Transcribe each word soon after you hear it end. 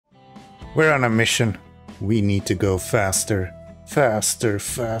We're on a mission. We need to go faster. Faster,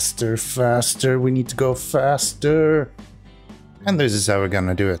 faster, faster. We need to go faster. And this is how we're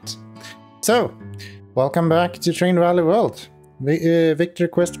gonna do it. So, welcome back to Train Valley World. Victory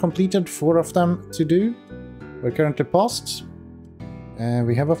quest completed, 4 of them to do. We're currently paused.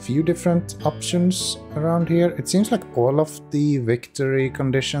 We have a few different options around here. It seems like all of the victory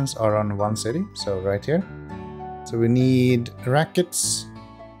conditions are on one city, so right here. So we need rackets,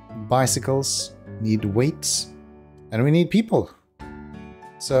 bicycles, need weights, and we need people.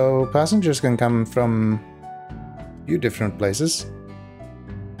 So passengers can come from a few different places.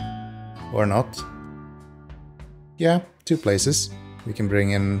 Or not. Yeah, 2 places. We can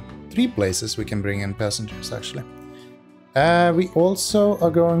bring in 3 places we can bring in passengers actually. We also are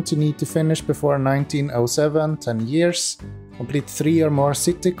going to need to finish before 1907, 10 years. Complete 3 or more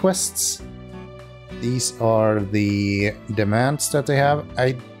city quests. These are the demands that they have.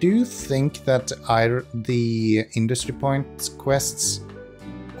 I do think that the industry point quests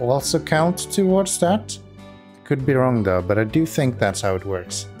also count towards that. Could be wrong though, but I do think that's how it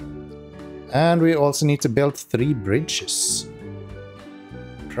works. And we also need to build 3 bridges.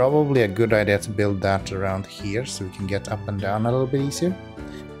 Probably a good idea to build that around here so we can get up and down a little bit easier.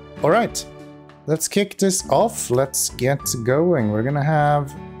 Alright, let's kick this off. Let's get going. We're gonna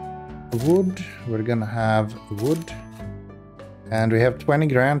have wood, and we have 20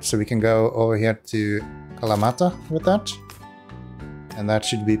 grand, so we can go over here to Kalamata with that. And that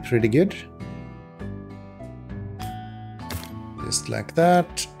should be pretty good. Just like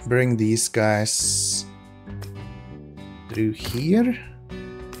that. Bring these guys through here.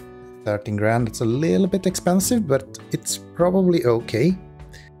 13 grand, it's a little bit expensive, but it's probably okay.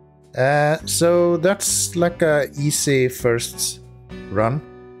 So that's like a easy first run,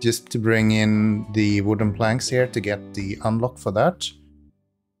 just to bring in the wooden planks here to get the unlock for that.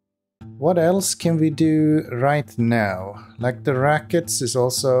 What else can we do right now? Like the rackets is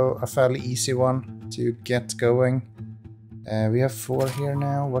also a fairly easy one to get going. We have 4 here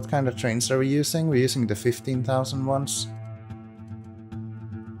now. What kind of trains are we using? We're using the 15,000 ones.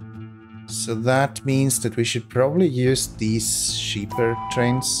 So that means that we should probably use these cheaper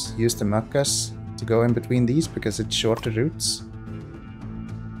trains, use the muckas to go in between these because it's shorter routes.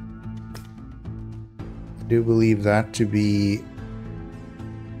 I do believe that to be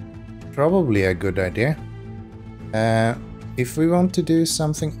probably a good idea. If we want to do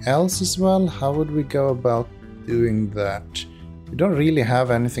something else as well, how would we go about doing that? We don't really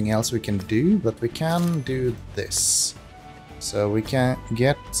have anything else we can do, but we can do this. So we can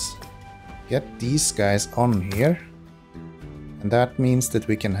get these guys on here, and that means that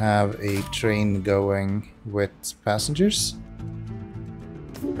we can have a train going with passengers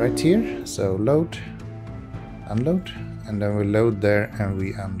right here. So load, unload, and then we load there and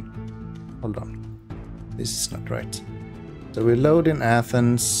we hold on, this is not right. So we load in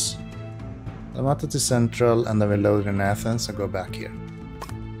Athens, Kalamata to Central, and then we load in Athens and go back here.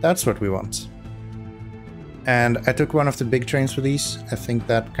 That's what we want. And I took one of the big trains for these. I think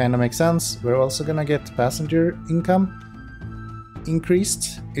that kind of makes sense. We're also gonna get passenger income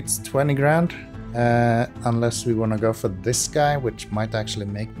increased. It's 20 grand, unless we wanna go for this guy, which might actually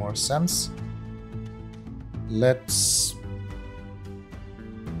make more sense. Let's...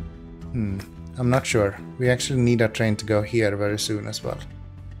 I'm not sure. We actually need a train to go here very soon as well.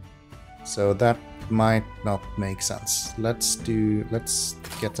 So that might not make sense. Let's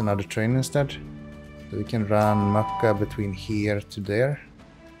get another train instead. So we can run Makka between here to there.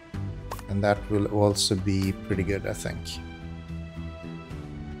 And that will also be pretty good, I think.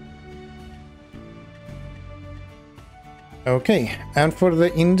 Okay, and for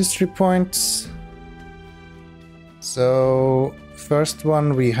the industry points. So first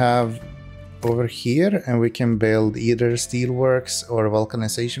one we have over here, and we can build either steelworks or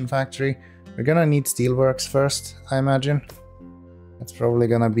vulcanization factory. We're gonna need steelworks first, I imagine. That's probably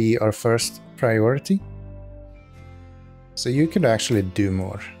gonna be our first priority. So you could actually do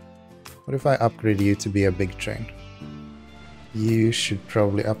more. What if I upgrade you to be a big train? You should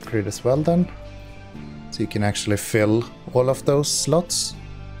probably upgrade as well then. So you can actually fill all of those slots.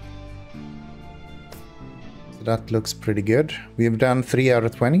 So that looks pretty good. We've done 3 out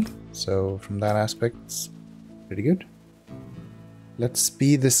of 20. So from that aspect, it's pretty good. Let's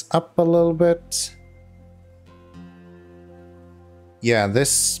speed this up a little bit. Yeah,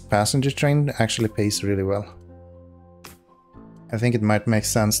 this passenger train actually pays really well. I think it might make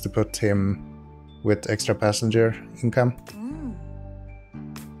sense to put him with extra passenger income.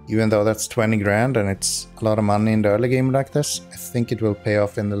 Even though that's 20 grand and it's a lot of money in the early game like this, I think it will pay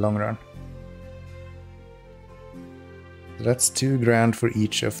off in the long run. That's 2 grand for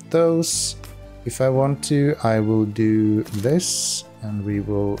each of those. If I want to, I will do this, and we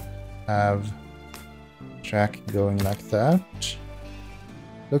will have track going like that.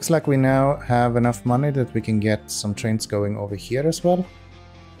 Looks like we now have enough money that we can get some trains going over here as well.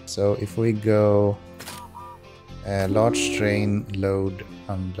 So if we go large train, load,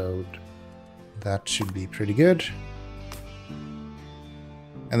 unload, that should be pretty good.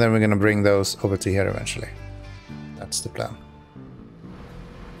 And then we're gonna bring those over to here eventually. That's the plan.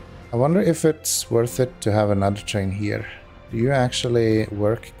 I wonder if it's worth it to have another train here. Do you actually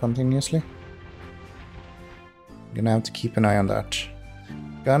work continuously? Gonna have to keep an eye on that.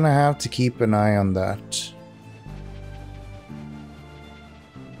 Gonna have to keep an eye on that.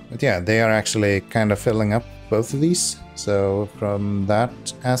 But yeah, they are actually kind of filling up both of these. So from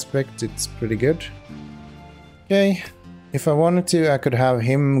that aspect, it's pretty good. Okay, if I wanted to, I could have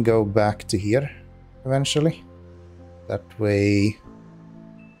him go back to here eventually. That way...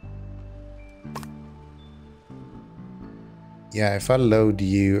 Yeah, if I load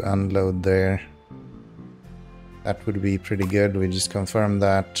you, unload there, that would be pretty good. We just confirm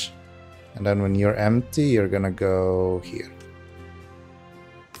that. And then when you're empty, you're gonna go here.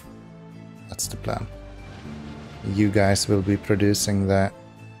 That's the plan. You guys will be producing the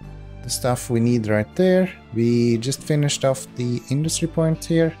stuff we need right there. We just finished off the industry point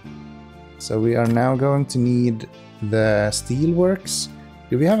here. So we are now going to need the steelworks.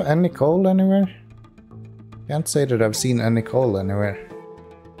 Do we have any coal anywhere? Can't say that I've seen any coal anywhere.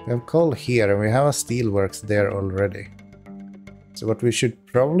 We have coal here and we have a steelworks there already. So what we should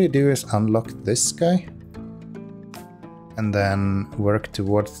probably do is unlock this guy and then work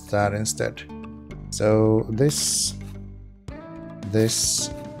towards that instead. So this,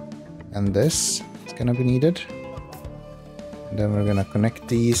 and this is gonna be needed. And then we're gonna connect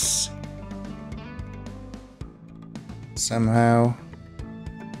these somehow.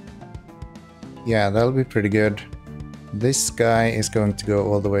 Yeah, that'll be pretty good. This guy is going to go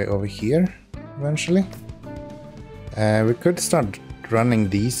all the way over here eventually. We could start running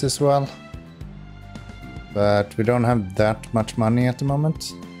these as well, but we don't have that much money at the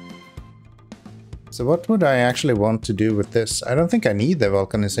moment. So what would I actually want to do with this? I don't think I need the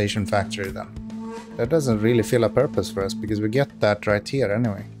vulcanization factory then. That doesn't really fill a purpose for us because we get that right here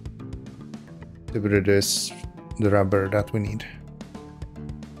anyway to produce the rubber that we need.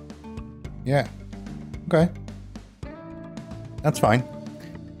 Yeah, okay. That's fine.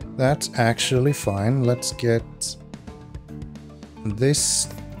 That's actually fine. Let's get this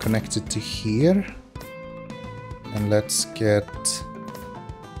connected to here. And let's get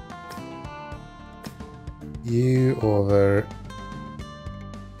you over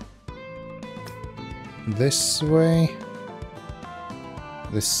this way.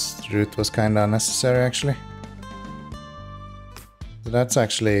 This route was kind of unnecessary actually. So that's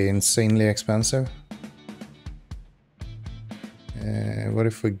actually insanely expensive. What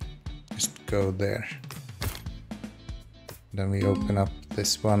if we just go there? Then we open up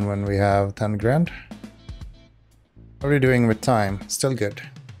this one when we have 10 grand. How are we doing with time? Still good.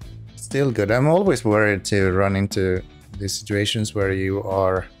 Still good. I'm always worried to run into these situations where you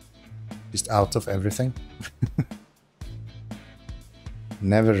are just out of everything.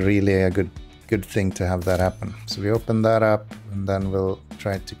 Never really a good thing to have that happen. So we open that up and then we'll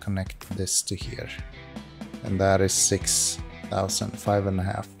try to connect this to here. And that is 6,000,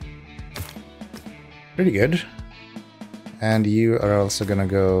 5.5. Pretty good. And you are also gonna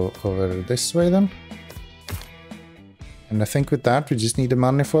go over this way then. And I think with that we just need the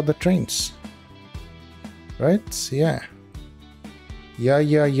money for the trains. Right? Yeah.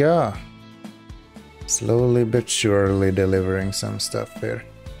 Yeah. Slowly but surely delivering some stuff here.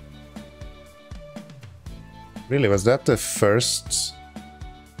 Really, was that the first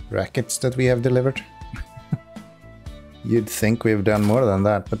rackets that we have delivered? You'd think we've done more than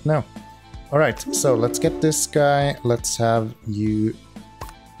that, but no. Alright, so let's get this guy. Let's have you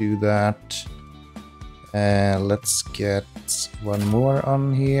do that. Let's get one more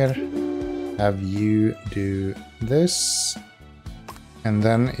on here. Have you do this. And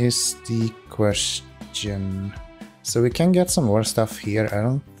then is the question... So we can get some more stuff here. I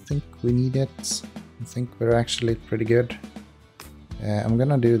don't think we need it. I think we're actually pretty good. I'm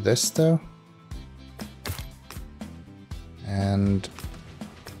gonna do this though. And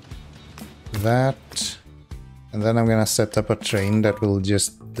that. And then I'm gonna set up a train that will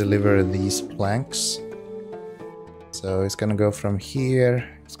just deliver these planks. So it's gonna go from here,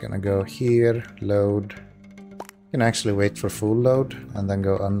 it's gonna go here, load. You can actually wait for full load and then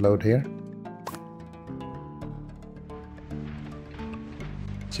go unload here.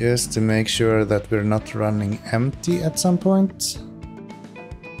 Just to make sure that we're not running empty at some point.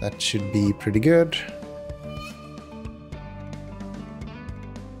 That should be pretty good.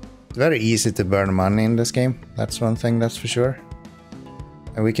 It's very easy to burn money in this game. That's one thing, that's for sure.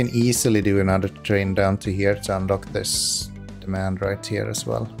 And we can easily do another train down to here to unlock this demand right here as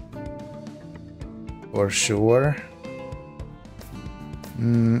well. For sure.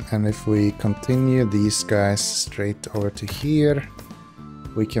 And if we continue these guys straight over to here,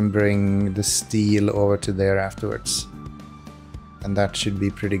 we can bring the steel over to there afterwards. And that should be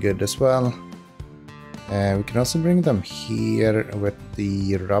pretty good as well. We can also bring them here with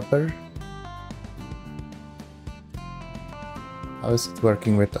the rubber. How is it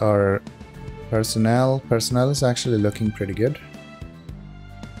working with our personnel? Personnel is actually looking pretty good.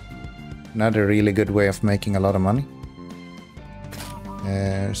 Another really good way of making a lot of money.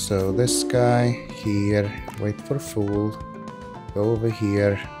 So this guy here, wait for full, go over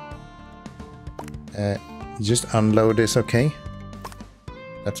here. Just unload this, okay?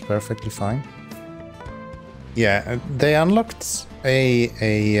 That's perfectly fine. Yeah, they unlocked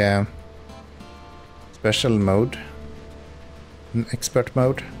a special mode, an expert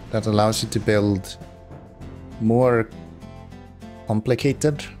mode, that allows you to build more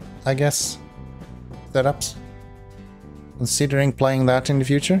complicated, I guess, setups. Considering playing that in the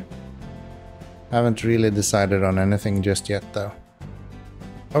future. Haven't really decided on anything just yet though.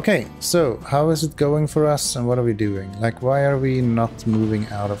 Okay, so how is it going for us and what are we doing? Like, why are we not moving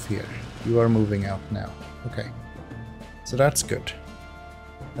out of here? You are moving out now. Okay, so that's good.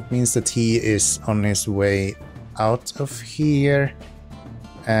 That means that he is on his way out of here.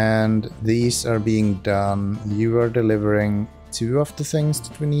 And these are being done. You are delivering 2 of the things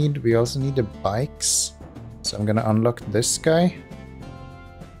that we need. We also need the bikes. So I'm gonna unlock this guy.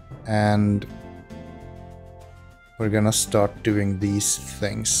 And we're gonna start doing these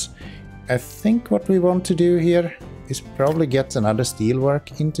things. I think what we want to do here is probably get another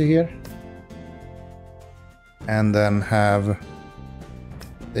steelwork into here. And then have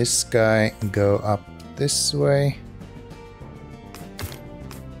this guy go up this way.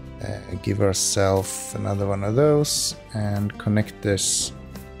 Give ourselves another one of those and connect this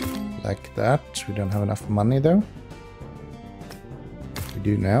like that. We don't have enough money though. We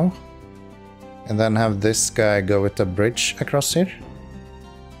do now. And then have this guy go with a bridge across here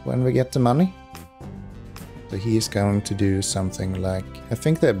when we get the money. So he's going to do something like, I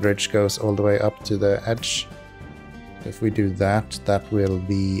think the bridge goes all the way up to the edge. If we do that, that will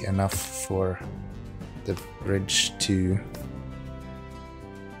be enough for the bridge to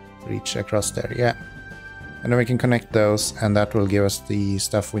reach across there, yeah. And then we can connect those and that will give us the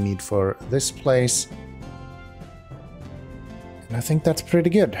stuff we need for this place. And I think that's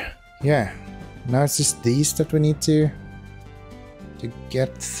pretty good, yeah. Now it's just these that we need to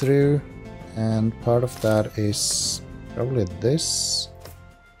get through, and part of that is probably this.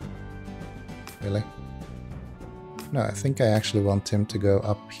 Really? No, I think I actually want him to go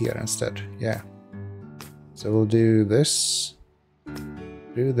up here instead, yeah. So we'll do this,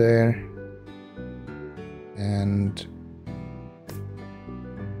 do there, and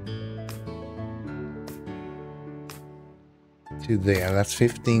to there. That's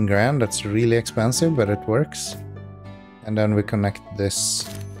 15 grand. That's really expensive, but it works. And then we connect this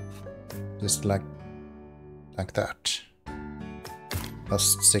just like that.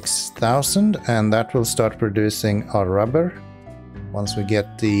 Plus 6,000, and that will start producing our rubber once we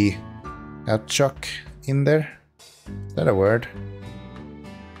get the caoutchouc in there. Is that a word?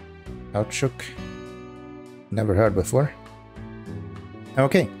 Caoutchouc? Never heard before.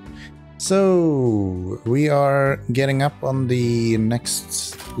 Okay, so we are getting up on the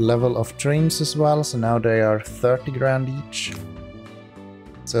next level of trains as well. So now they are 30 grand each.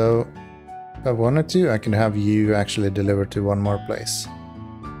 So if I wanted to, I can have you actually deliver to one more place,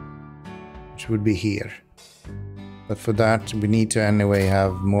 which would be here. But for that, we need to anyway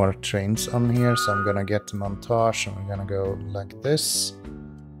have more trains on here. So I'm gonna get the montage and we're gonna go like this.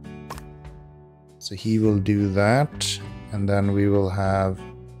 So he will do that, and then we will have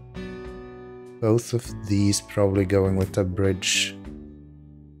both of these probably going with a bridge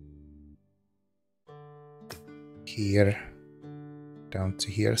here down to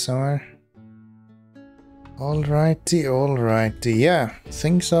here somewhere. Alrighty, yeah,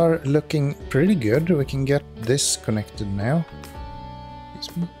 things are looking pretty good. We can get this connected now.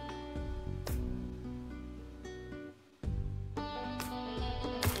 Excuse me.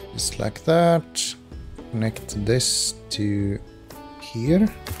 Just like that. Connect this to here.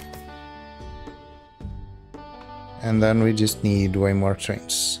 And then we just need way more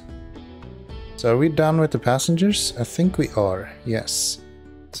trains. So are we done with the passengers? I think we are, yes.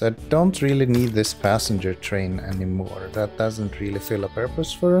 So I don't really need this passenger train anymore. That doesn't really fill a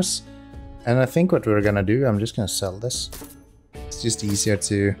purpose for us. And I think what we're gonna do, I'm just gonna sell this. It's just easier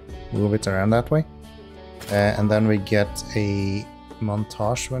to move it around that way. And then we get a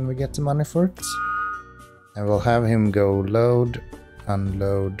montage when we get the money for it. And we'll have him go load,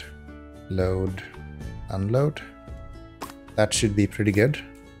 unload, load, unload. That should be pretty good.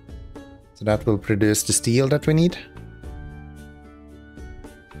 So that will produce the steel that we need.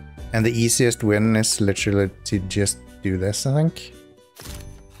 And the easiest win is literally to just do this, I think.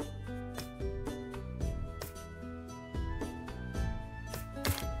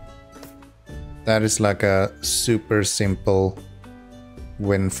 That is like a super simple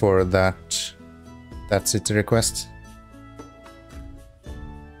win for that city request.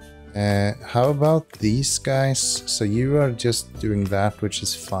 How about these guys? So you are just doing that, which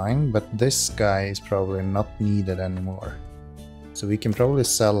is fine, but this guy is probably not needed anymore. So we can probably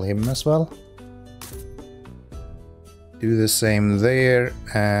sell him as well. Do the same there,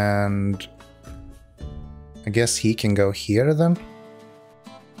 and I guess he can go here then.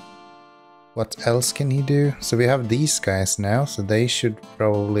 What else can he do? So we have these guys now, so they should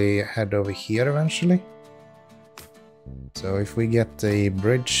probably head over here eventually. So if we get a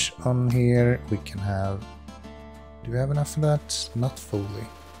bridge on here, we can have... Do we have enough of that? Not fully,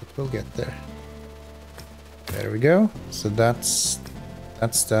 but we'll get there. There we go. So that's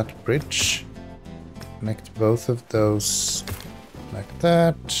that bridge. Connect both of those like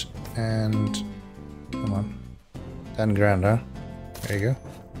that, and come on, 10 grand, huh? There you go.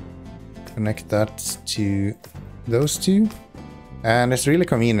 Connect that to those two, and it's really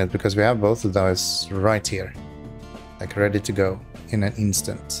convenient because we have both of those right here, like ready to go in an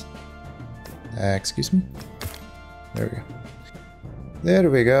instant. Excuse me. There we go. There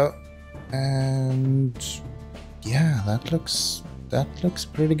we go. And yeah, that looks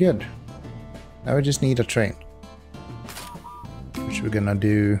pretty good. Now we just need a train, which we're gonna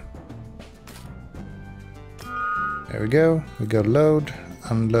do. There we go. We go load,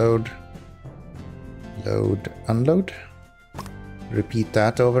 unload, load, unload. Repeat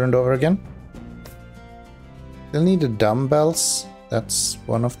that over and over again. We'll need the dumbbells. That's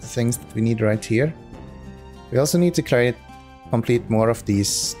one of the things that we need right here. We also need to complete more of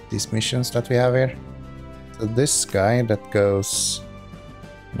these missions that we have here. So this guy that goes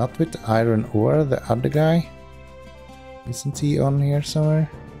not with iron ore, the other guy. Isn't he on here somewhere?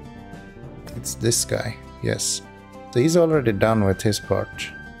 It's this guy, yes. So he's already done with his part,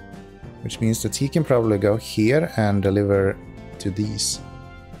 which means that he can probably go here and deliver to these.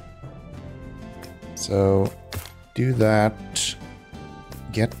 So do that,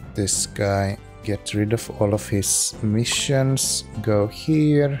 get this guy, get rid of all of his missions, go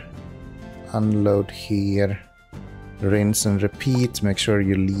here, unload here, rinse and repeat, make sure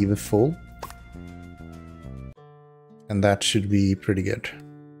you leave full. And that should be pretty good.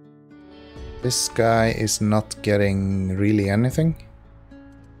 This guy is not getting really anything.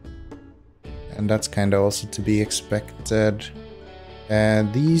 And that's kind of also to be expected.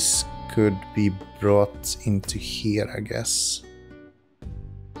 These could be brought into here, I guess.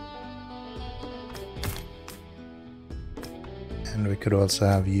 And we could also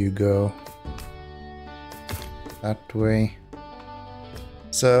have you go that way.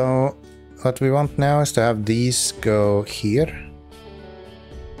 So what we want now is to have these go here.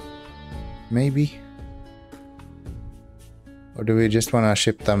 Maybe. Or do we just want to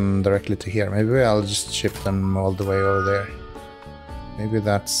ship them directly to here? Maybe I'll just ship them all the way over there. Maybe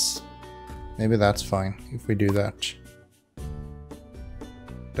that's fine if we do that.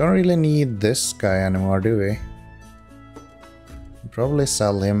 Don't really need this guy anymore, do we? Probably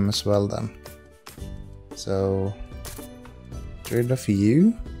sell him as well then. So get rid of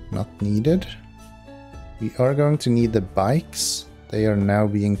you, not needed. We are going to need the bikes. They are now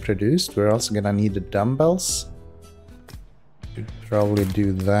being produced. We're also gonna need the dumbbells. Should probably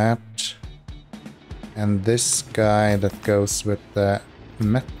do that. And this guy that goes with the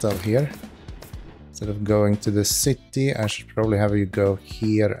metal here. Instead of going to the city, I should probably have you go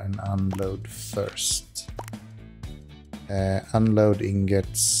here and unload first. Unload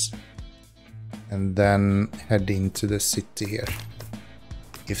ingots. And then head into the city here.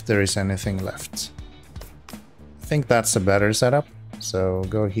 If there is anything left. I think that's a better setup. So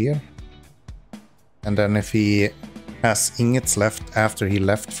go here. And then if he has ingots left after he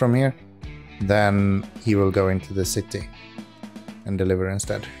left from here, then he will go into the city and deliver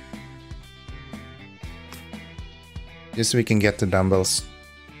instead. Just so we can get the dumbbells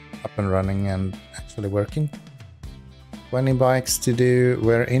up and running and actually working. 20 bikes to do.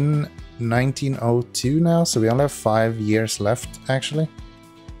 We're in 1902 now, so we only have 5 years left actually.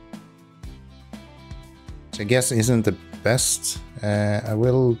 I guess isn't the best. I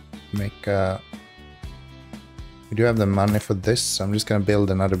will make a... We do have the money for this, so I'm just gonna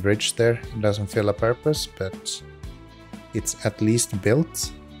build another bridge there. It doesn't fill a purpose, but it's at least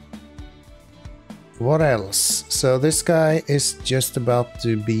built. What else? So this guy is just about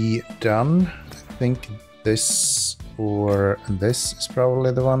to be done. I think this or this is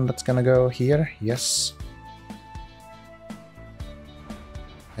probably the one that's gonna go here. Yes.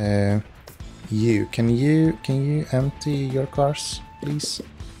 Can you empty your cars, please?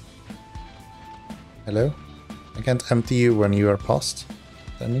 Hello? I can't empty you when you are paused.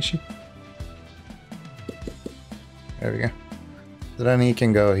 Is that an issue? There we go. So then he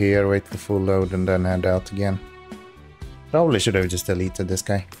can go here, wait for full load, and then head out again. Probably should have just deleted this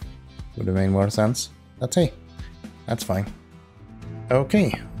guy. Would have made more sense. But hey, that's fine.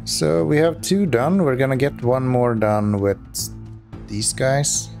 Okay, so we have 2 done. We're gonna get 1 more done with these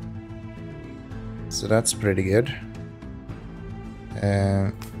guys. So that's pretty good.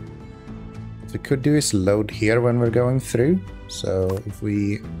 What we could do is load here when we're going through. So if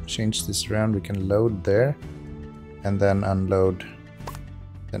we change this around, we can load there and then unload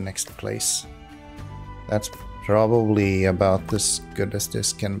the next place. That's probably about as good as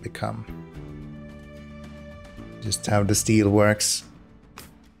this can become. Just have the steel works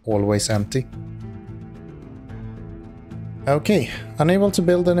always empty. Okay, unable to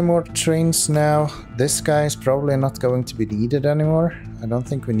build any more trains now. This guy is probably not going to be needed anymore. I don't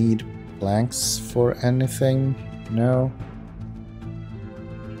think we need planks for anything. No.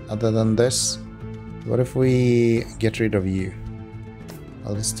 Other than this. What if we get rid of you?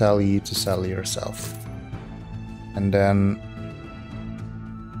 I'll just tell you to sell yourself. And then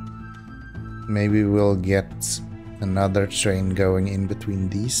maybe we'll get another train going in between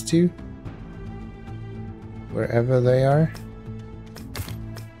these two. Wherever they are.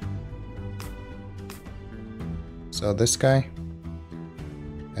 So this guy.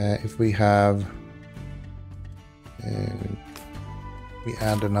 If we have... we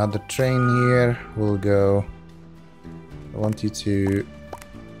add another train here, we'll go... I want you to...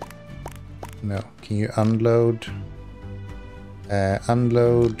 No, can you unload?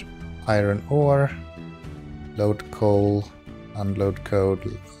 Unload iron ore, load coal, unload coal,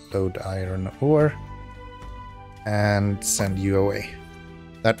 load iron ore, and send you away.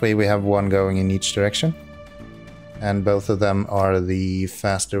 That way we have 1 going in each direction. And both of them are the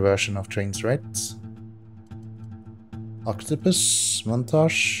faster version of trains, right? Octopus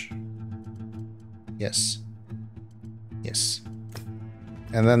montage. Yes. Yes.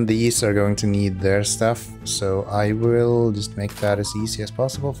 And then these are going to need their stuff, so I will just make that as easy as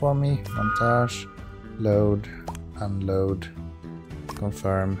possible for me. Montage, load, unload,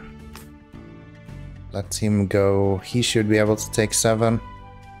 confirm. Let him go. He should be able to take 7,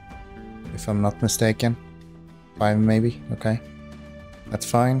 if I'm not mistaken. 5 maybe, okay. That's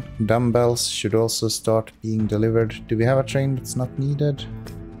fine. Dumbbells should also start being delivered. Do we have a train that's not needed?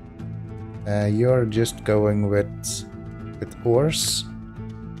 You're just going with ores,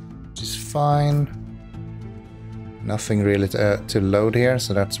 which is fine. Nothing really to load here,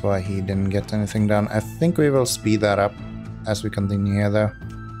 so that's why he didn't get anything done. I think we will speed that up as we continue here though.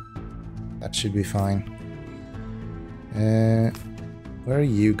 That should be fine. Where are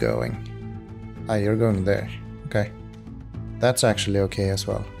you going? Ah, you're going there. Okay. That's actually okay as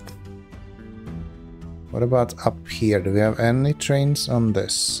well. What about up here? Do we have any trains on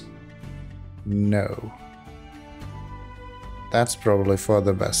this? No. That's probably for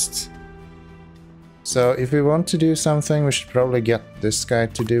the best. So if we want to do something, we should probably get this guy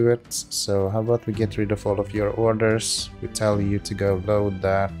to do it. So how about we get rid of all of your orders? We tell you to go load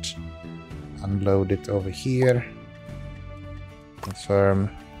that. Unload it over here. Confirm.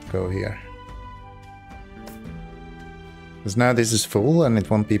 Go here. Because now this is full and it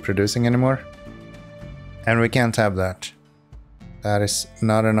won't be producing anymore. And we can't have that. That is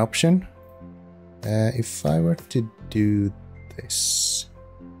not an option. If I were to do this...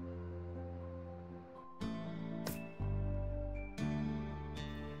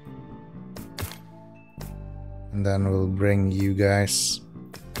 And then we'll bring you guys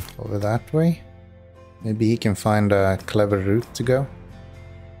over that way. Maybe he can find a clever route to go.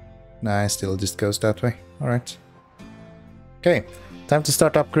 Nah, it still just goes that way. Alright. Okay, time to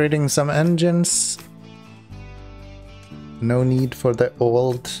start upgrading some engines. No need for the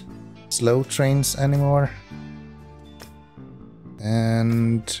old slow trains anymore.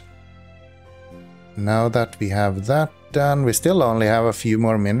 And now that we have that done, we still only have a few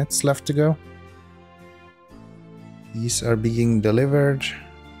more minutes left to go. These are being delivered.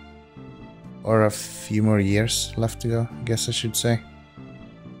 Or a few more years left to go, I guess I should say.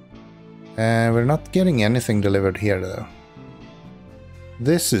 We're not getting anything delivered here though.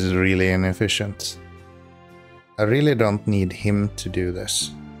 This is really inefficient. I really don't need him to do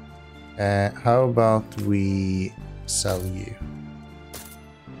this. How about we sell you?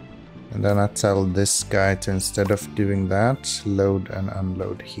 And then I tell this guy to, instead of doing that, load and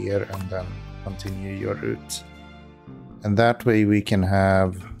unload here and then continue your route. And that way we can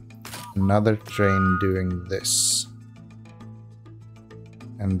have another train doing this.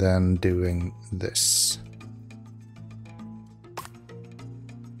 And then doing this.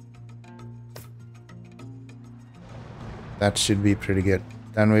 That should be pretty good.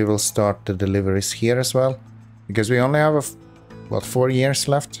 Then we will start the deliveries here as well. Because we only have, what, 4 years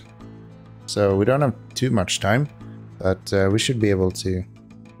left? So we don't have too much time. But we should be able to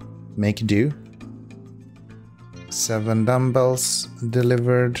make do. 7 dumbbells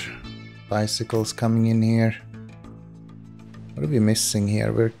delivered. Bicycles coming in here. What are we missing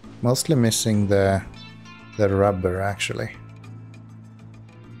here? We're mostly missing the rubber, actually.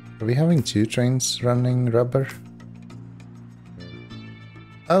 Are we having 2 trains running rubber?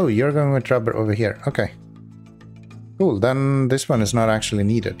 Oh, you're going with rubber over here. Okay. Cool, then this one is not actually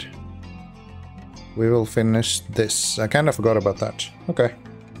needed. We will finish this. I kind of forgot about that. Okay,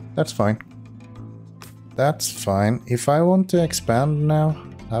 that's fine. That's fine. If I want to expand now,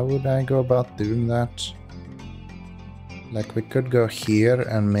 how would I go about doing that? Like, we could go here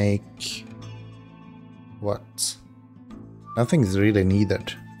and make... what? Nothing's really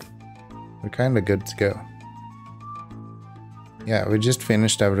needed. We're kind of good to go. Yeah, we just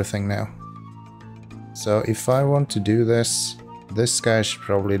finished everything now. So if I want to do this, this guy should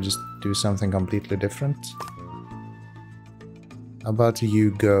probably just do something completely different. How about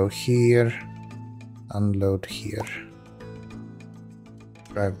you go here, unload here,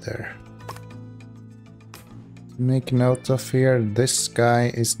 drive there. Make note of here, this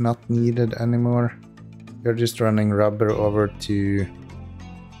guy is not needed anymore. You're just running rubber over to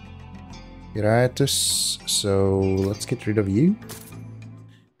Hieratus, so let's get rid of you.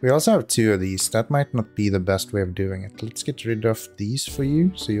 We also have 2 of these. That might not be the best way of doing it. Let's get rid of these for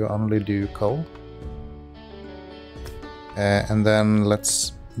you, so you only do coal. And then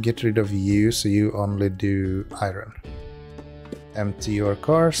let's get rid of you, so you only do iron. Empty your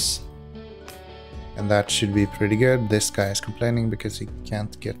cars. And that should be pretty good. This guy is complaining because he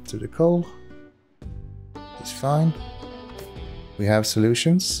can't get to the coal. He's fine. We have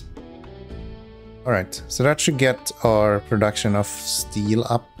solutions. Alright, so that should get our production of steel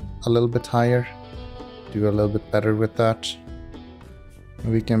up a little bit higher. Do a little bit better with that.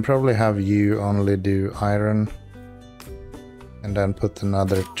 We can probably have you only do iron. And then put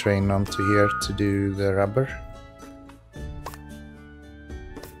another train onto here to do the rubber.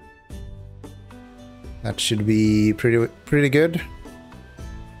 That should be pretty good.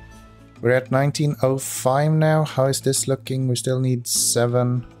 We're at 1905 now. How is this looking? We still need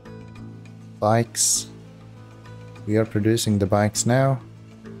 7 bikes. We are producing the bikes now.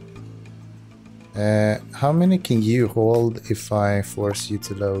 How many can you hold if I force you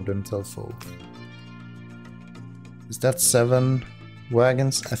to load until full? Is that 7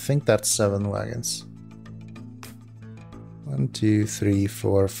 wagons? I think that's 7 wagons. 1, 2, 3,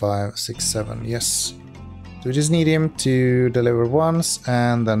 4, 5, 6, 7. Yes. So we just need him to deliver once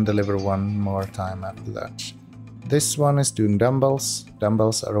and then deliver one more time after that. This one is doing dumbbells.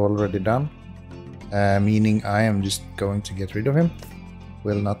 Dumbbells are already done. Meaning I am just going to get rid of him.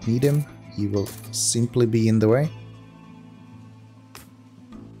 Will not need him. He will simply be in the way.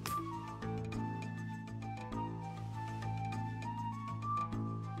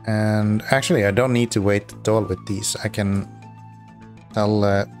 And actually I don't need to wait at all with these. I can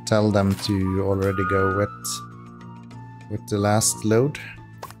tell them to already go with the last load.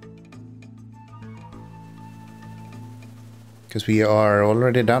 Because we are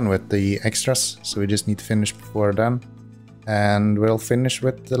already done with the extras, so we just need to finish before done. And we'll finish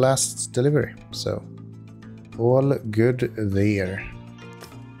with the last delivery. So, all good there.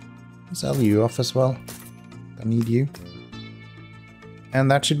 Sell you off as well. Don't need you. And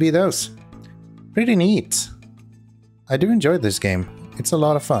that should be those. Pretty neat. I do enjoy this game. It's a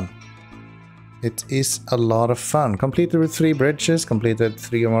lot of fun. It is a lot of fun. Completed with 3 bridges, completed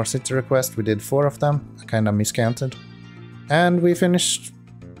 3 or more city requests. We did 4 of them. I kind of miscounted. And we finished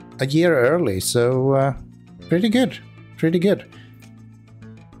a year early, so pretty good. Pretty good.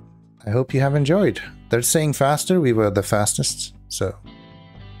 I hope you have enjoyed. They're saying faster, we were the fastest. So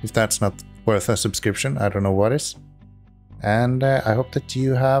if that's not worth a subscription, I don't know what is. And I hope that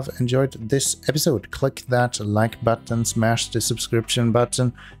you have enjoyed this episode. Click that like button, smash the subscription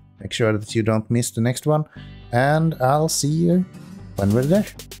button. Make sure that you don't miss the next one. And I'll see you when we're there.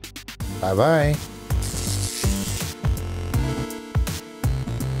 Bye-bye.